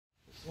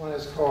one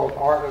is called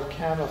Art of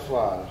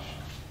Camouflage.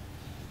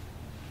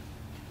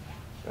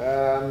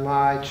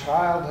 My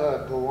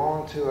childhood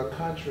belonged to a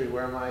country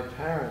where my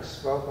parents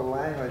spoke a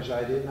language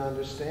I didn't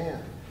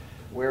understand,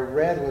 where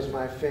red was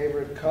my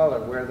favorite color,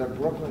 where the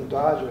Brooklyn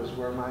Dodgers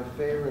were my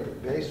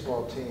favorite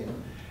baseball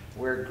team,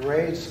 where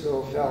grade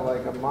school felt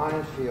like a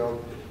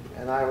minefield,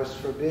 and I was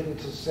forbidden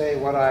to say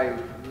what I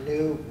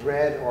knew,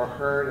 read, or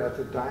heard at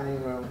the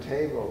dining room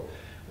table,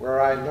 where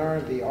I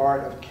learned the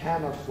art of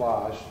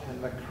camouflage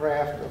and the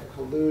craft of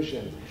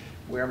collusion,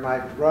 where my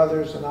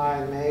brothers and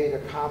I made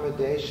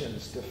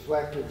accommodations,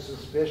 deflected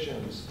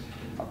suspicions,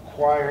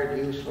 acquired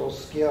useful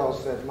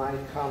skills that might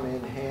come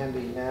in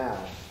handy now.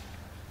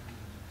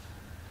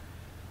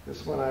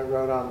 This one I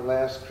wrote on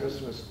last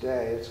Christmas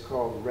Day. It's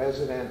called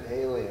Resident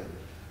Alien.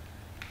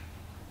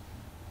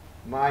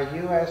 My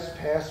U.S.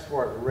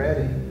 passport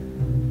ready,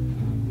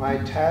 my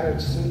tattered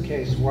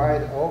suitcase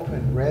wide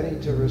open, ready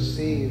to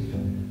receive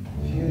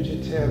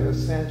fugitive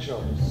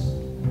essentials.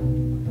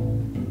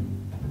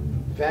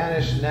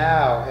 Vanished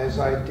now as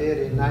I did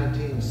in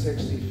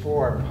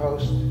 1964,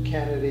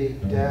 post-Kennedy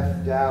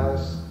death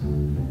Dallas,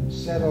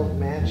 settled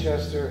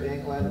Manchester,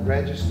 England,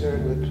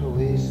 registered with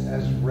police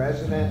as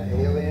resident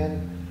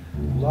alien,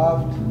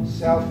 loved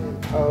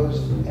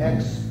self-imposed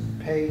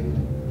expat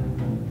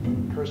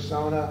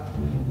persona.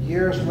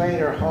 Years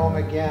later, home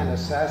again,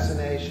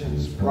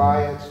 assassinations,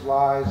 riots,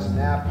 lies,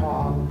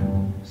 napalm,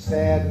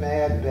 sad,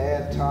 mad,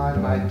 bad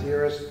time. My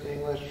dearest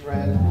English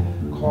friend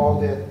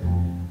called it,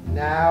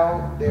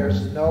 now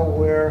there's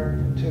nowhere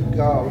to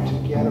go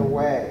to get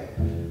away.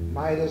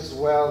 Might as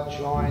well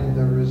join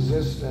the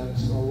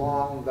resistance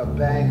along the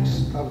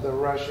banks of the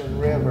Russian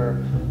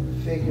River,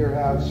 figure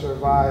out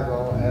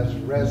survival as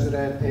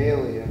resident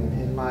alien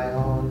in my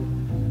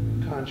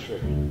own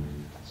country.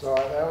 So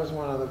that was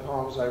one of the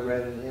poems I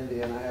read in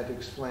India, and I had to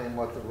explain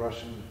what the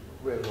Russian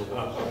River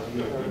was.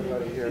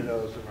 Everybody here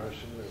knows the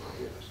Russian River,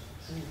 yes.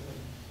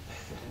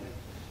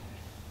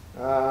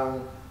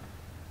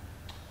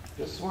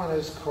 This one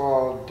is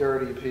called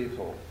Dirty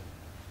People.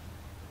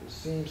 It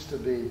seems to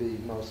be the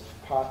most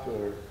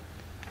popular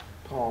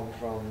poem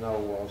from No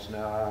Walls.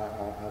 Now,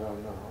 I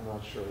don't know. I'm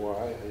not sure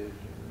why.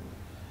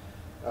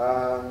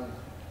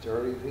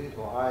 Dirty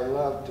people. I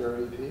love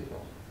dirty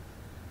people.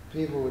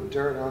 People with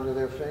dirt under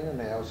their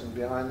fingernails and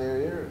behind their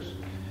ears.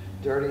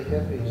 Dirty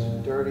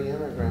hippies, dirty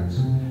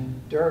immigrants,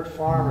 dirt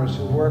farmers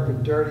who work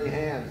with dirty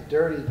hands,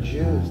 dirty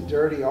Jews,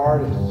 dirty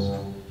artists,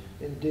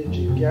 in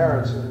dingy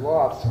garrets and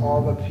lofts,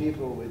 all the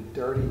people with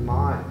dirty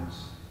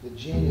minds, the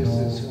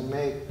geniuses who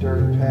make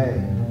dirt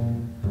pay.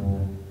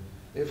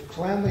 If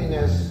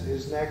cleanliness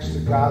is next to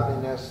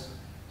godliness,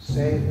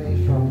 save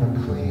me from the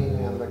clean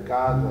and the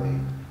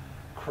godly.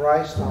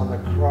 Christ on the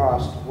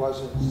cross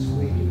wasn't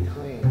squeaky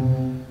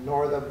clean,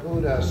 nor the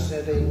Buddha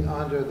sitting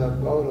under the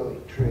Bodhi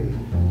tree,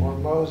 or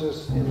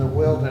Moses in the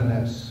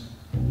wilderness.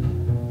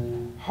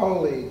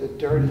 Holy the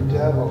dirty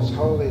devils,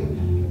 holy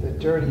the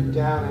dirty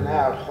down and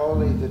out,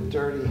 holy the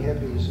dirty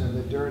hippies and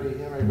the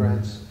dirty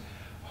immigrants,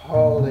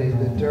 holy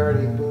the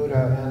dirty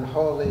Buddha, and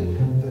holy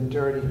the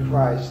dirty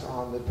Christ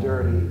on the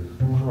dirty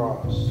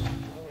cross.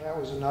 That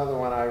was another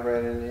one I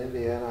read in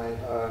India, and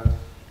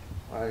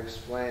I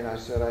explained, I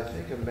said, I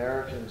think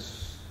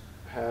Americans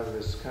have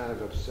this kind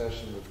of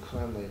obsession with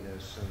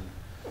cleanliness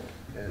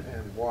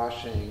and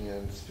washing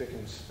and spick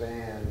and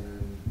span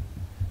and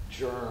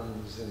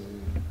germs,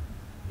 and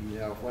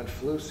when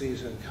flu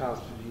season comes,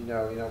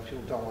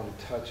 people don't want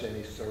to touch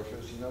any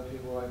surface. You know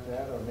people like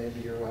that, or maybe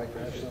you're like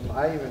that.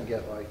 I even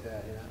get like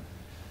that.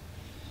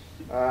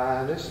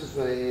 This is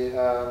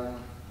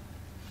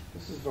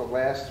the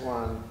last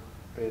one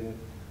in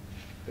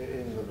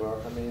the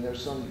book. I mean,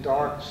 there's some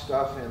dark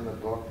stuff in the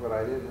book, but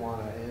I didn't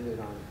want to end it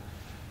on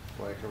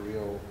like a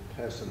real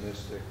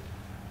pessimistic,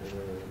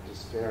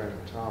 despairing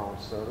tone.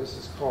 So this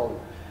is called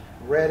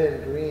Red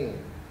and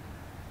Green.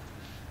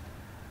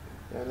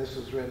 And this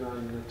was written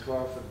on the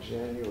 12th of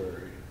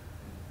January,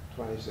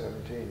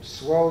 2017.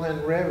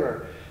 Swollen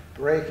river,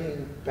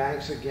 breaking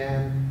banks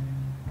again,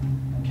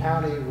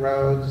 county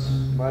roads,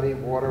 muddy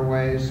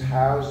waterways,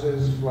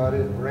 houses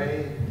flooded,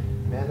 rain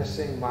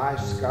menacing my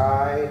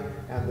sky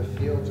and the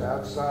fields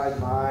outside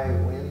my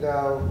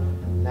window,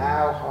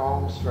 now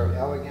homes for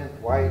elegant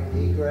white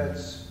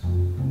egrets.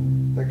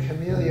 The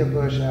camellia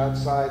bush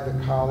outside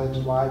the college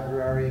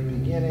library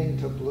beginning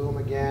to bloom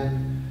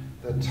again,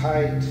 the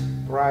tight,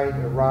 bright,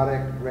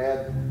 erotic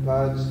red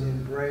buds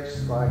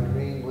embraced by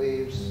green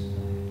leaves,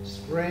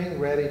 spring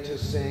ready to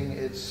sing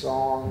its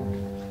song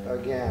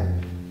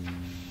again.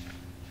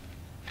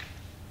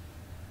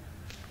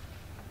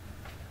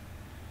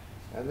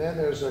 And then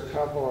there's a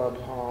couple of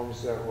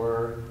poems that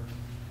were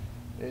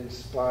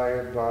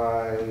inspired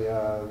by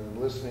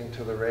listening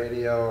to the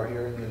radio or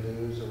hearing the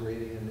news or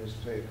reading a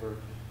newspaper.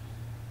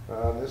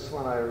 This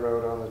one I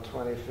wrote on the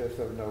 25th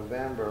of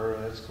November,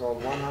 and it's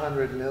called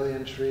 100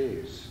 Million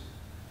Trees.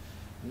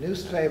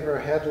 Newspaper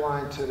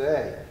headline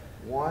today,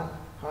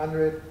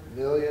 100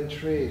 million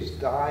trees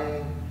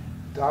dying,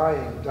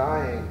 dying,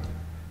 dying.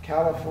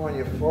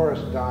 California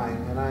forest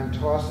dying, and I'm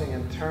tossing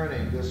and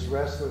turning this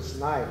restless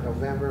night,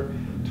 November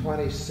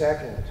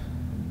 22nd,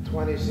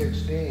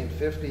 2016,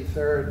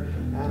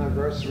 53rd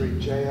anniversary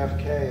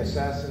JFK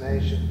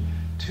assassination,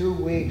 2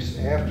 weeks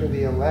after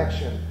the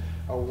election,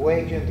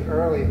 awakened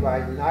early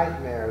by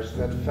nightmares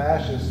that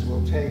fascists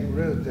will take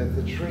root, that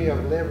the tree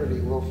of liberty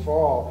will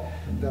fall,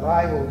 that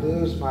I will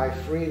lose my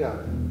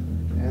freedom.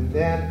 And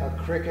then a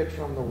cricket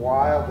from the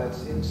wild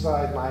that's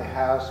inside my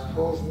house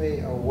pulls me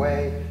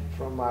away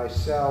from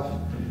myself,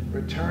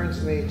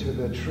 returns me to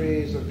the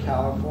trees of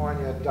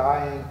California,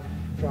 dying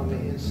from the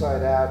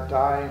inside out,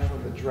 dying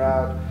from the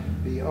drought,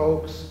 the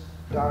oaks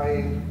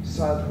dying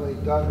suddenly,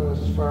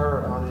 Douglas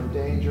fir on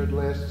endangered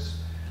lists,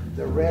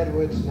 the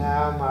redwoods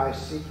now my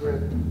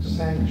secret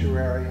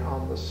sanctuary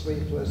on the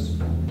sleepless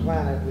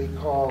planet we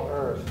call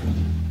Earth.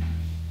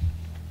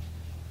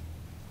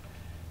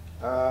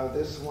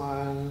 This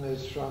one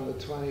is from the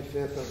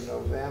 25th of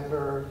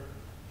November,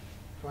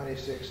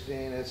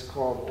 2016. It's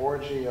called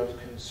Orgy of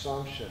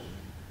Consumption.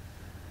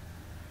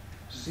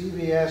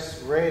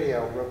 CBS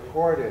Radio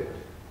reported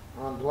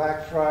on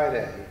Black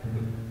Friday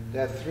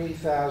that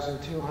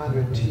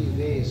 3,200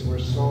 TVs were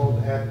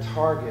sold at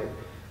Target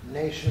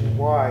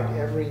nationwide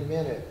every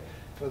minute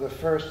for the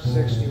first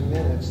 60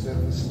 minutes that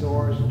the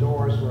store's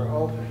doors were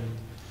open,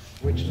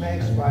 which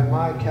makes, by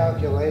my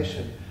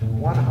calculation,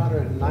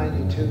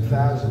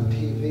 192,000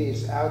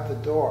 TVs out the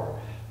door,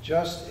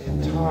 just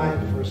in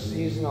time for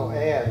seasonal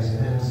ads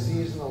and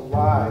seasonal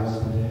lies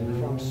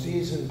from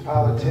seasoned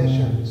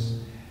politicians.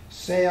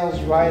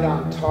 Sales right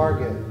on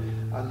target.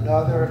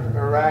 Another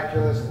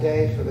miraculous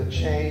day for the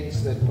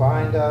chains that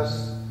bind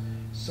us.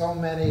 So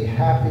many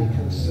happy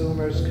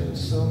consumers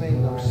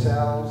consuming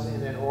themselves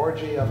in an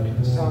orgy of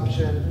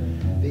consumption.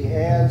 The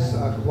ads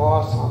a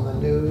gloss on the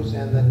news,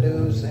 and the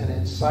news an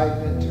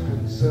incitement to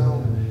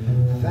consume.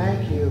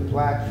 Thank you,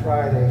 Black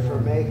Friday, for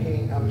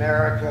making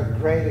America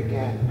great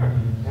again,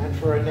 and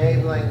for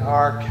enabling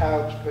our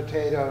couch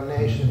potato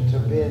nation to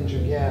binge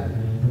again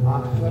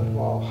on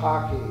football,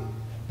 hockey,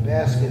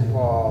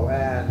 basketball,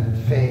 and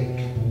fake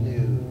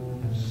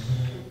news.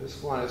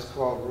 This one is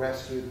called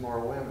Rescued More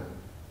Women.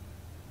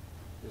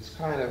 It's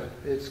kind of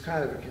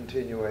a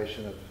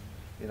continuation of,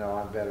 you know,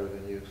 I'm better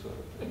than you sort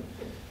of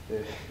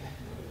thing.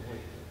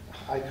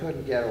 I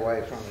couldn't get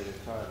away from it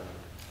entirely.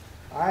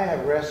 I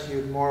have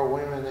rescued more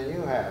women than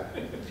you have.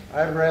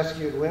 I've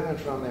rescued women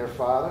from their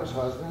fathers,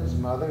 husbands,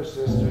 mothers,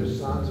 sisters,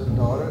 sons, and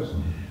daughters.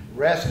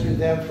 Rescued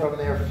them from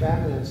their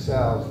feminine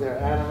selves, their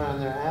anima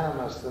and their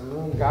animus, the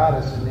moon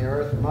goddess and the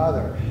earth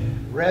mother.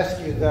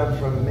 Rescued them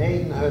from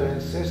maidenhood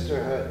and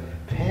sisterhood,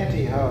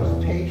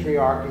 pantyhose,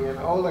 patriarchy and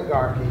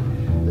oligarchy,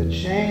 the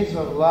chains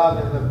of love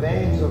and the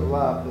veins of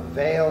love, the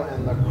veil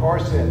and the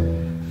corset,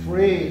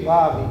 free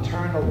love,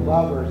 eternal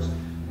lovers,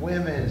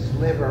 women's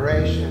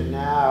liberation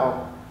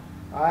now.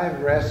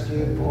 I've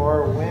rescued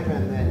more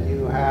women than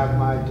you have,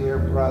 my dear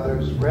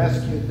brothers,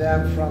 rescued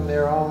them from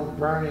their own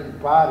burning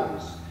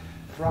bodies,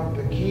 from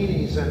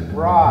bikinis and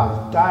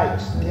bras,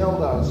 dykes,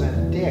 dildos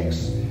and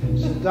dicks,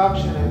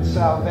 seduction and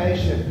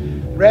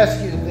salvation,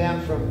 rescued them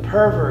from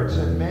perverts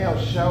and male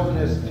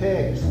chauvinist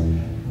pigs,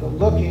 the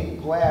looking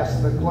glass,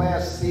 the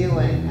glass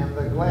ceiling and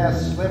the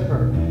glass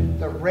slipper,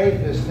 the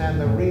rapist and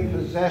the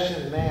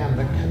repossession man,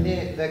 the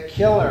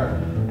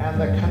killer and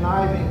the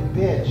conniving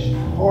bitch,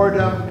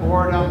 whoredom,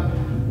 boredom,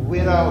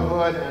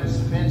 widowhood and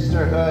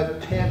spinsterhood,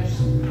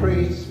 pimps,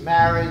 priests,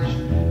 marriage,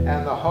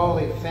 and the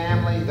Holy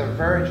Family, the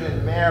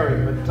Virgin Mary,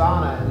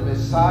 Madonna and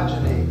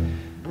misogyny,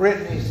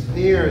 Britney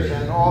Spears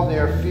and all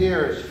their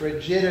fears,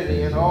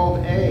 frigidity and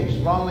old age,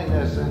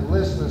 loneliness and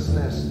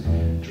listlessness,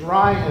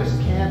 dryness,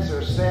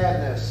 cancer,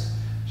 sadness,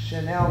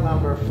 Chanel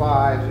No.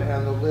 5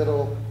 and the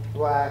little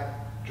black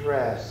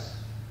dress.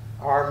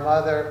 Our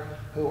Mother,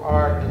 who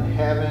art in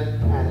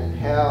heaven and in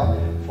hell,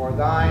 for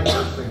thine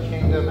is the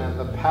kingdom and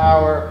the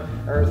power.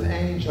 Earth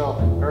angel,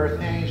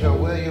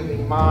 will you be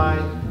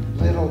mine?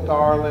 Little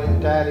darling,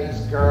 daddy's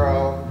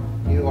girl,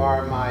 you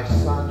are my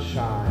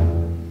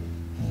sunshine.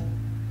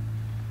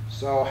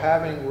 So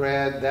having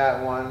read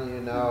that one,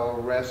 you know,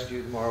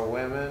 rescued more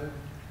women,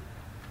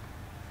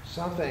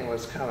 something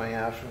was coming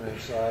out from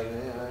inside me,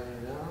 you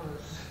know.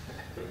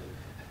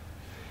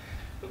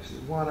 This is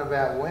one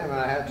about women.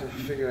 I had to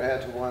figure I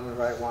had to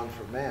write one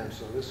for men,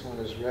 so this one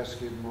is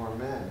rescued more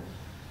men.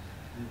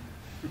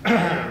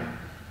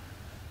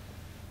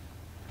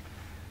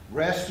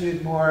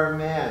 Rescued more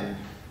men.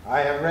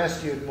 I have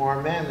rescued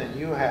more men than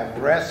you have.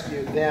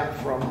 Rescued them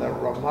from the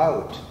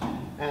remote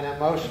and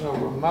emotional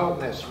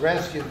remoteness.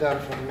 Rescued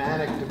them from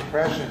manic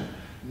depression,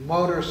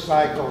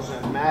 motorcycles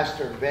and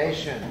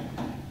masturbation,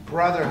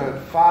 brotherhood,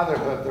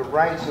 fatherhood, the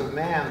rights of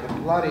man, the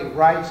bloody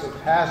rites of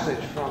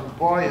passage from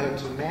boyhood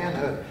to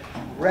manhood.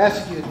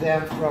 Rescued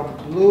them from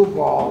blue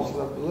balls,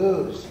 the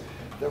blues,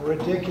 the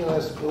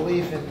ridiculous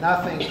belief in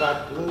nothing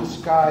but blue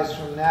skies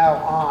from now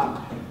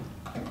on.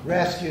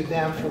 Rescued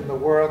them from the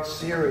World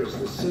Series,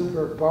 the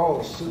Super Bowl,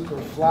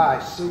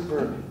 Superfly,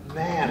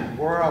 Superman,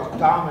 world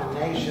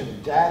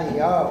domination,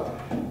 Daddy-O,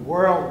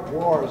 world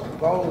wars,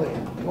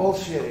 bowling,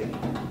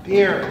 bullshitting,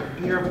 beer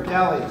and beer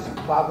bellies,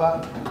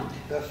 Bubba,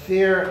 the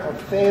fear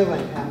of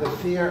failing and the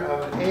fear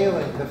of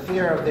ailing, the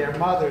fear of their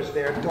mothers,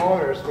 their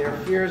daughters, their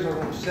fears of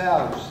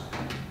themselves,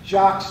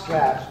 jock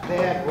straps,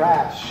 bad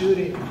raps,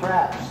 shooting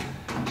craps,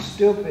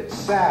 stupid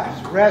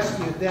saps.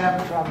 Rescued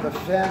them from the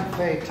femme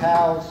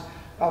fatales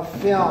of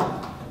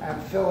film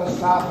and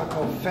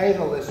philosophical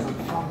fatalism,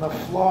 from the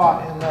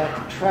flaw in the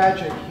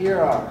tragic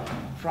hero,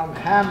 from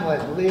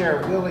Hamlet,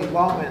 Lear, Willy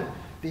Loman,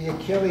 the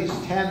Achilles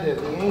tendon,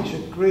 the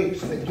ancient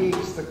Greeks, the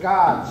geeks, the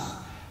gods,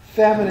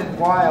 feminine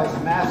wiles,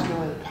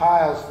 masculine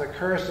piles, the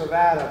curse of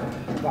Adam,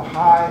 the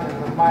high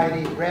and the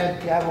mighty,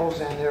 red devils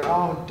and their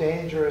own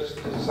dangerous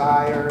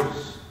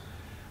desires.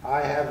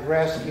 I have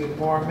rescued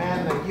more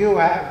men than you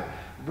have.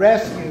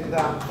 Rescued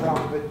them from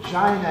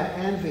vagina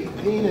envy,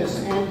 penis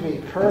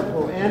envy,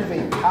 purple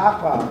envy,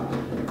 papa,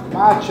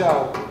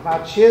 macho,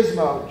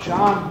 machismo,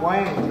 John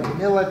Wayne, the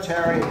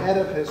military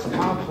Oedipus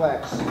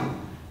complex,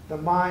 the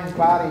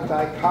mind-body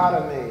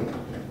dichotomy,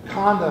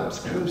 condoms,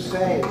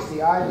 crusades,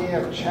 the idea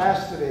of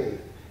chastity,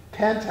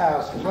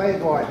 penthouse,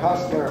 playboy,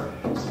 hustler,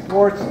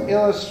 Sports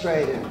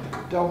Illustrated,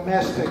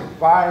 domestic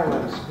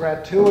violence,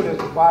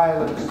 gratuitous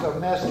violence,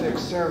 domestic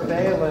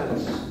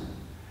surveillance,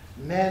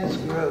 men's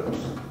groups,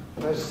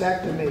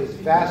 vasectomies,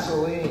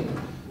 Vaseline,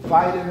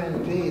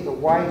 vitamin B, the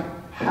White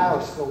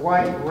House, the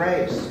white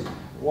race,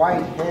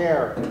 white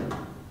hair,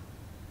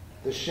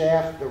 the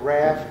shaft, the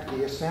raft,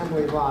 the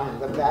assembly line,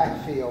 the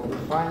backfield, the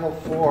Final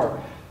Four,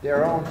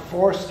 their own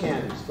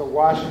foreskins, the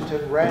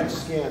Washington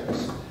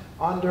Redskins,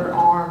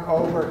 underarm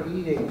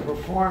overeating,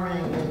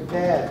 performing in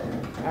bed,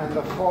 and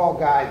the fall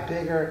guy,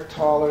 bigger,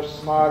 taller,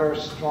 smarter,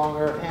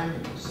 stronger,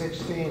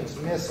 M16s,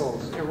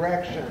 missiles,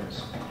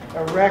 erections,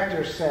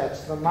 erector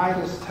sets, the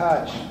Midas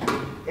touch,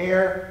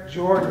 Air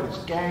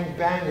Jordans, gang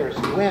bangers,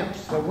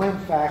 wimps, the wimp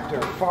factor,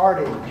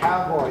 farting,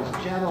 cowboys,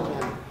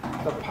 gentlemen,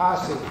 the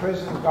posse,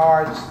 prison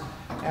guards,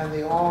 and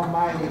the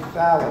almighty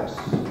phallus.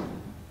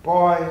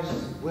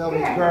 Boys will be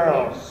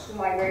girls.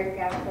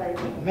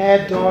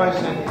 Mad dogs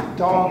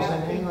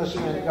and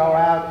Englishmen go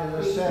out in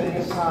the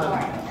setting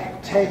sun.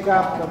 Take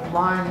up the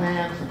blind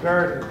man's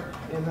burden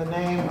in the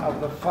name of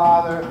the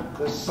Father,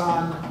 the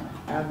Son,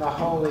 and the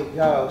Holy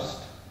Ghost.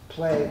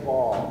 Play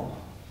ball.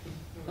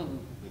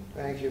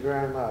 Thank you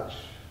very much.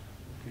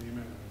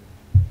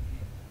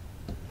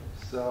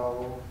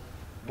 So,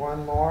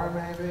 one more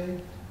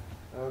maybe?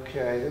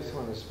 Okay, this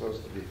one is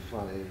supposed to be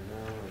funny.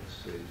 Now let's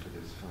see if it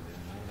is funny.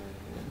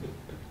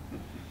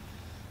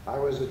 I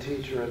was a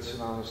teacher at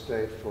Sonoma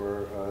State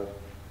for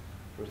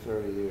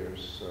 30 years,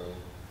 so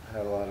I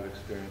had a lot of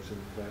experience in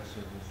the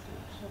classroom with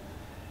students.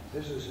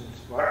 This is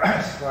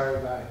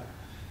inspired by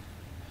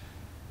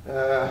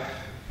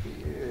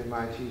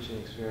my teaching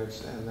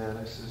experience, and then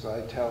this is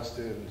I tell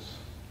students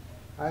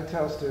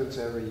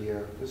every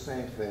year the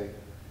same thing.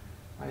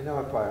 I know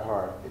it by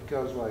heart. It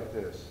goes like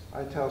this.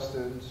 I tell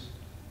students,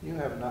 you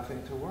have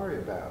nothing to worry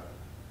about.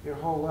 Your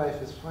whole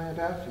life is planned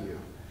out for you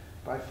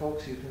by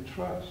folks you can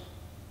trust.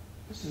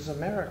 This is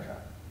America.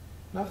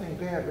 Nothing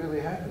bad really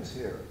happens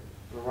here.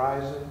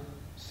 Verizon,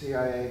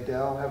 CIA,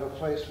 Dell have a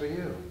place for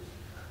you.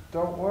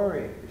 Don't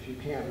worry if you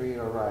can't read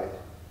or write.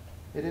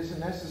 It isn't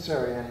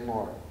necessary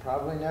anymore.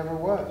 Probably never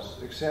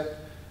was, except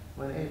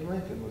when Abe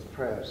Lincoln was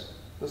pres.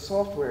 The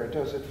software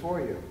does it for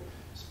you.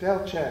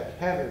 Spell check,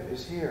 heaven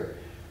is here.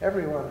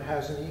 Everyone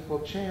has an equal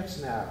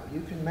chance now.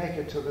 You can make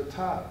it to the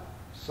top.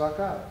 Suck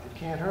up. It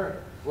can't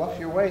hurt. Bluff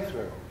your way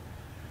through.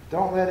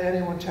 Don't let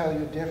anyone tell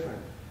you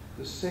different.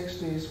 The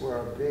 60s were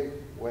a big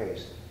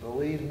waste.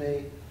 Believe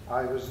me,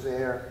 I was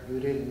there. You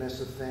didn't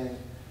miss a thing.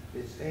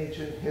 It's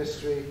ancient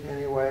history.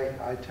 Anyway,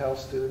 I tell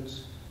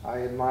students, I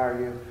admire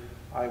you.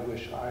 I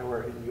wish I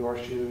were in your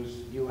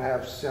shoes. You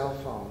have cell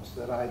phones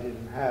that I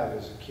didn't have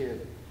as a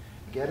kid.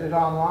 Get it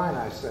online,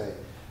 I say.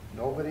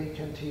 Nobody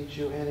can teach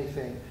you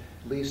anything,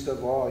 least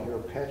of all your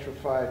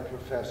petrified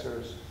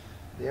professors.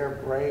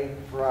 They're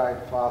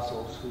brain-fried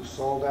fossils who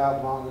sold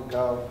out long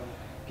ago,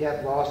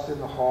 get lost in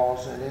the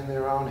halls and in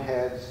their own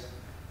heads.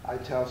 I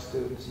tell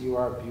students, you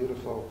are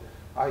beautiful.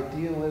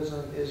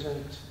 Idealism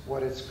isn't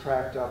what it's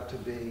cracked up to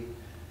be.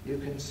 You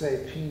can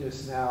say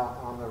penis now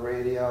on the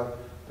radio,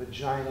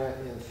 vagina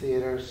in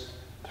theaters.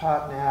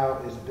 Pot now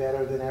is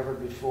better than ever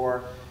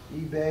before.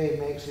 eBay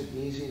makes it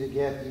easy to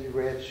get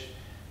rich.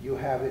 You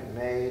have it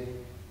made.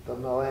 The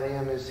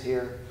millennium is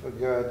here for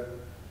good.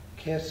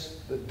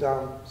 Kiss the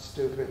dumb,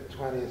 stupid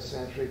 20th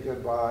century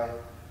goodbye.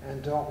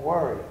 And don't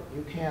worry,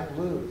 you can't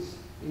lose,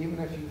 even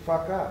if you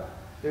fuck up.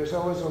 There's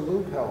always a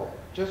loophole.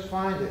 Just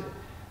find it.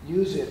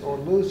 Use it or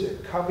lose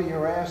it. Cover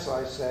your ass,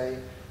 I say,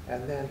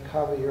 and then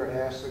cover your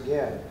ass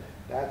again.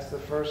 That's the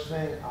first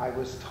thing I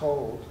was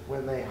told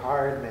when they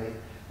hired me,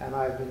 and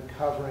I've been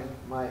covering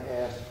my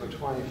ass for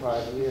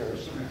 25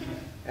 years.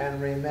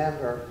 And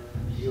remember,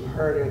 you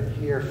heard it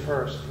here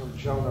first from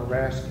Jonah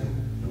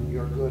Raskin,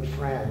 your good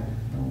friend,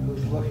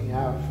 who's looking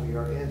out for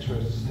your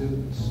interests,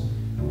 students.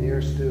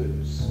 Dear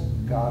students,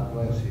 God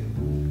bless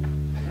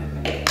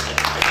you.